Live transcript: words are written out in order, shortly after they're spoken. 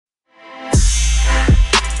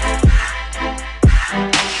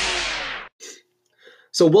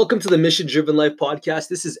So, welcome to the Mission Driven Life podcast.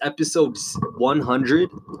 This is episode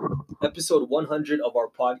 100, episode 100 of our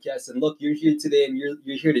podcast. And look, you're here today and you're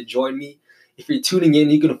here to join me. If you're tuning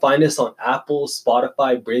in, you can find us on Apple,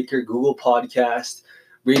 Spotify, Breaker, Google Podcast,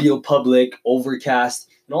 Radio Public, Overcast,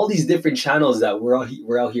 and all these different channels that we're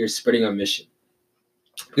out here spreading our mission.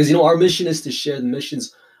 Because, our mission is to share the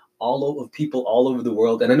missions of people all over the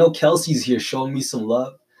world. And I know Kelsey's here showing me some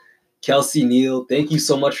love. Kelsey, Neil, thank you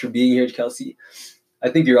so much for being here, Kelsey. I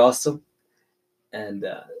think you're awesome, and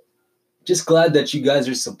just glad that you guys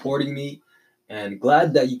are supporting me, and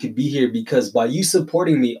glad that you could be here because by you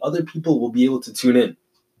supporting me, other people will be able to tune in.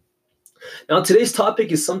 Now, today's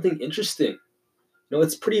topic is something interesting.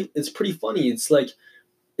 It's pretty funny.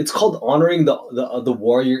 It's called honoring the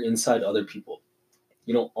warrior inside other people.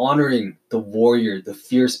 Honoring the warrior, the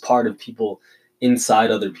fierce part of people inside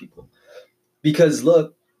other people. Because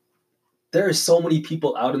look, there are so many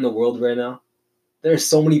people out in the world right now. There are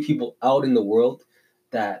so many people out in the world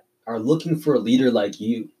that are looking for a leader like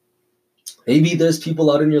you. Maybe there's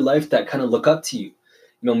people out in your life that kind of look up to you.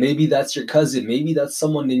 Maybe that's your cousin. Maybe that's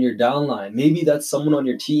someone in your downline. Maybe that's someone on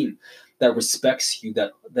your team that respects you,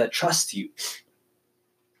 that trusts you.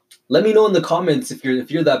 Let me know in the comments if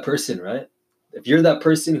you're that person, right? If you're that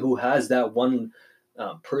person who has that one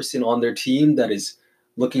person on their team that is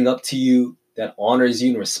looking up to you, that honors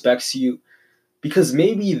you and respects you. Because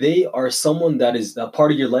maybe they are someone that is a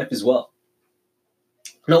part of your life as well.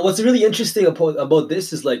 Now, what's really interesting about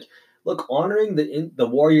this is look, honoring the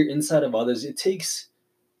warrior inside of others, it takes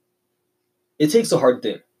a hard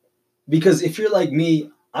thing. Because if you're like me,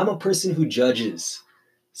 I'm a person who judges.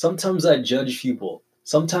 Sometimes I judge people.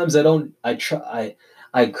 Sometimes I don't.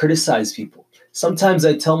 I criticize people. Sometimes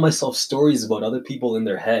I tell myself stories about other people in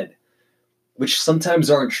their head, which sometimes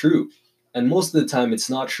aren't true. And most of the time it's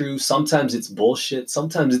not true. Sometimes it's bullshit.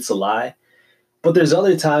 Sometimes it's a lie. But there's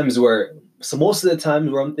other times most of the times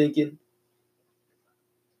where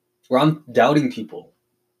I'm doubting people.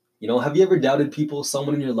 Have you ever doubted people,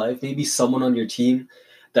 someone in your life, maybe someone on your team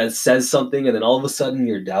that says something and then all of a sudden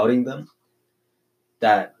you're doubting them?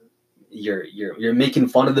 That you're making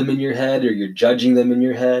fun of them in your head or you're judging them in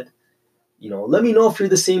your head? Let me know if you're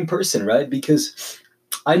the same person, right? Because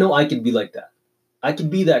I know I could be like that. I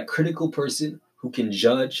could be that critical person who can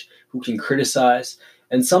judge, who can criticize.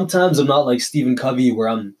 And sometimes I'm not like Stephen Covey where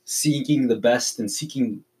I'm seeking the best and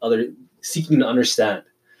seeking to understand.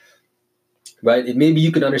 Right? And maybe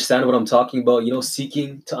you can understand what I'm talking about,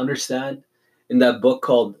 seeking to understand in that book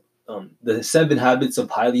called The 7 Habits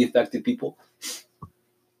of Highly Effective People.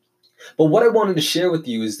 But what I wanted to share with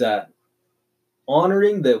you is that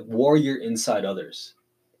honoring the warrior inside others.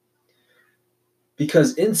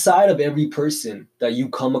 Because inside of every person that you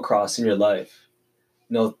come across in your life,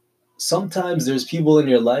 sometimes there's people in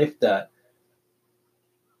your life that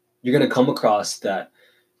you're going to come across that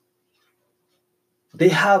they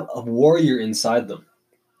have a warrior inside them.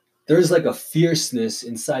 There's like a fierceness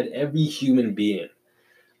inside every human being.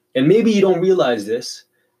 And maybe you don't realize this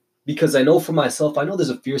because I know for myself, I know there's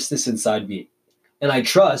a fierceness inside me. And I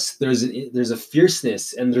trust there's a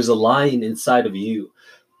fierceness and there's a lion inside of you.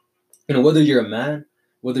 Whether you're a man,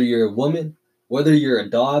 whether you're a woman, whether you're a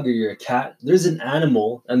dog or you're a cat, there's an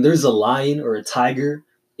animal and there's a lion or a tiger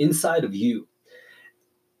inside of you.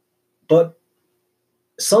 But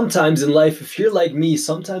sometimes in life, if you're like me,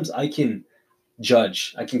 sometimes I can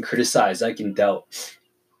judge, I can criticize, I can doubt.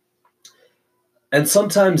 And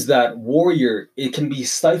sometimes that warrior, it can be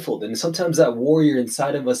stifled. And sometimes that warrior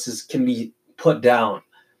inside of us can be put down.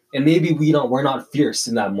 And maybe we're not fierce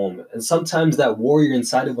in that moment. And sometimes that warrior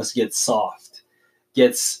inside of us gets soft,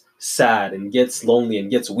 gets sad, and gets lonely,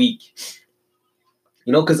 and gets weak.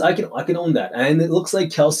 Because I can own that. And it looks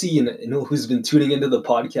like Kelsey, who's been tuning into the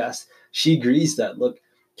podcast, she agrees that, look,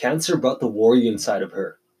 cancer brought the warrior inside of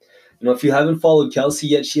her. If you haven't followed Kelsey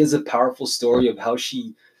yet, she has a powerful story of how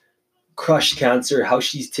she crushed cancer, how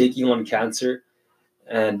she's taking on cancer.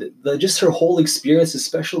 And just her whole experience,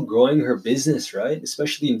 especially growing her business, right?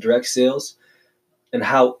 Especially in direct sales, and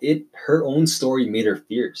how her own story made her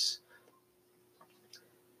fierce.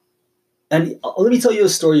 And let me tell you a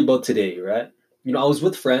story about today, right? I was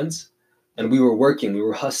with friends and we were working, we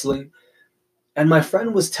were hustling. And my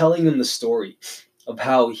friend was telling him the story of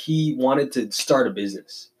how he wanted to start a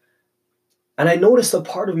business. And I noticed a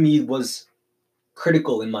part of me was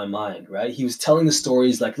critical in my mind, right? He was telling the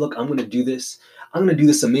stories like, look, I'm going to do this. I'm going to do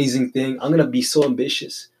this amazing thing. I'm going to be so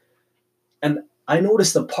ambitious. And I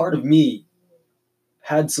noticed a part of me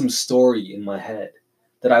had some story in my head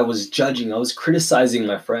that I was judging. I was criticizing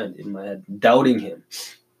my friend in my head, doubting him,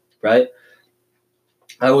 right?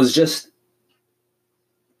 I was just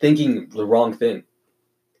thinking the wrong thing.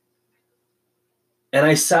 And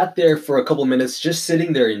I sat there for a couple minutes, just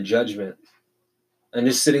sitting there in judgment and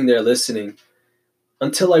just sitting there listening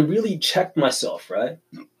until I really checked myself, right?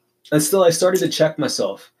 And still, I started to check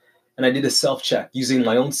myself. And I did a self-check using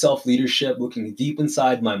my own self-leadership, looking deep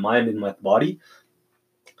inside my mind and my body.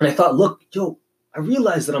 And I thought, look, I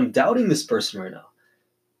realized that I'm doubting this person right now.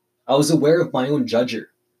 I was aware of my own judger.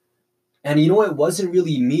 And you know what? It wasn't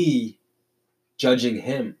really me judging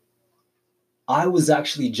him. I was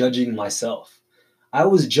actually judging myself. I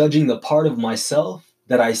was judging the part of myself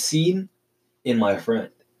that I seen in my friend.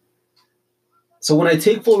 So when I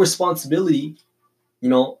take full responsibility,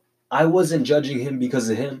 I wasn't judging him because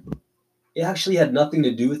of him. It actually had nothing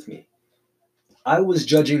to do with me. I was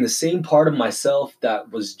judging the same part of myself that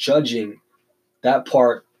was judging that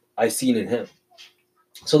part I seen in him.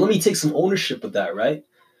 So let me take some ownership of that, right?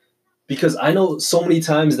 Because I know so many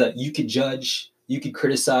times that you could judge, you could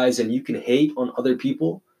criticize, and you can hate on other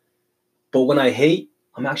people. But when I hate,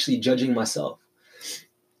 I'm actually judging myself.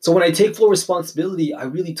 So when I take full responsibility, I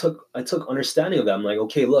took understanding of that. I'm like,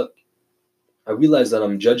 okay, look, I realize that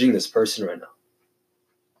I'm judging this person right now.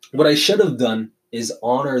 What I should have done is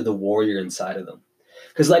honor the warrior inside of them.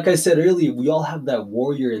 Because like I said earlier, we all have that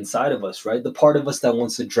warrior inside of us, right? The part of us that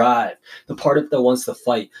wants to drive, the part of that wants to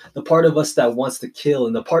fight, the part of us that wants to kill,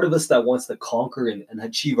 and the part of us that wants to conquer and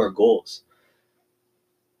achieve our goals.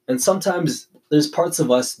 And sometimes there's parts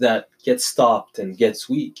of us that get stopped and gets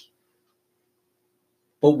weak.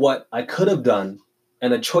 But what I could have done,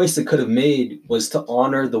 and a choice I could have made, was to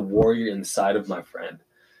honor the warrior inside of my friend,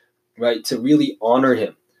 right? To really honor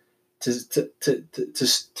him. To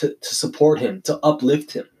support him, to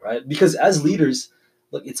uplift him, right? Because as leaders,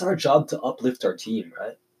 look, it's our job to uplift our team,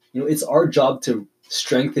 right? It's our job to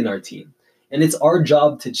strengthen our team. And it's our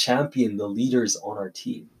job to champion the leaders on our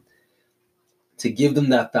team, to give them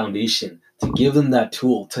that foundation, to give them that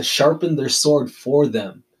tool, to sharpen their sword for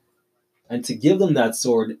them, and to give them that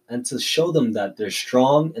sword and to show them that they're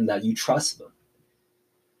strong and that you trust them.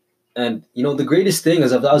 And, the greatest thing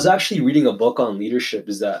is, I was actually reading a book on leadership,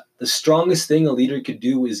 is that the strongest thing a leader could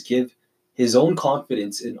do is give his own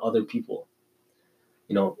confidence in other people.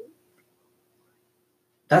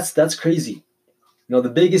 That's crazy. The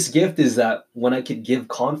biggest gift is that when I could give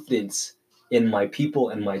confidence in my people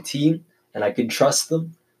and my team, and I could trust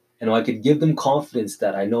them, and I could give them confidence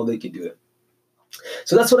that I know they could do it.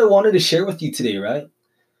 So that's what I wanted to share with you today, right?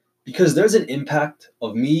 Because there's an impact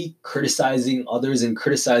of me criticizing others and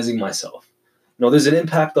criticizing myself. There's an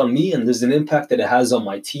impact on me, and there's an impact that it has on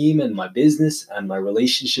my team and my business and my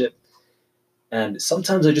relationship. And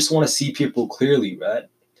sometimes I just want to see people clearly, right?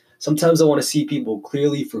 Sometimes I want to see people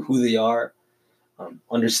clearly for who they are,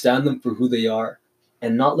 understand them for who they are,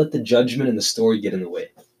 and not let the judgment and the story get in the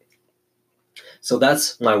way. So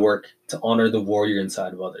that's my work, to honor the warrior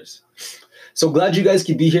inside of others. So glad you guys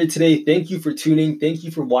could be here today. Thank you for tuning. Thank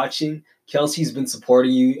you for watching. Kelsey's been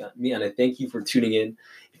supporting me, and I thank you for tuning in.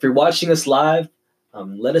 If you're watching us live,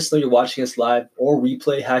 let us know you're watching us live, or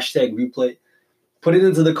replay, #replay. Put it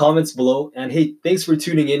into the comments below. And hey, thanks for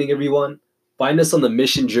tuning in, everyone. Find us on the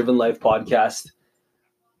Mission Driven Life podcast,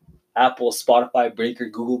 Apple, Spotify, Breaker,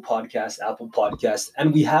 Google Podcast, Apple Podcast.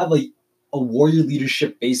 And we have a Warrior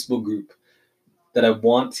Leadership Facebook group that I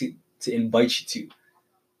want to invite you to.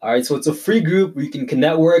 All right, so it's a free group where you can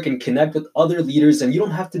network and connect with other leaders, and you don't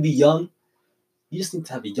have to be young. You just need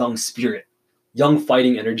to have a young spirit, young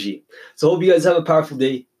fighting energy. So I hope you guys have a powerful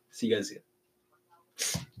day. See you guys again.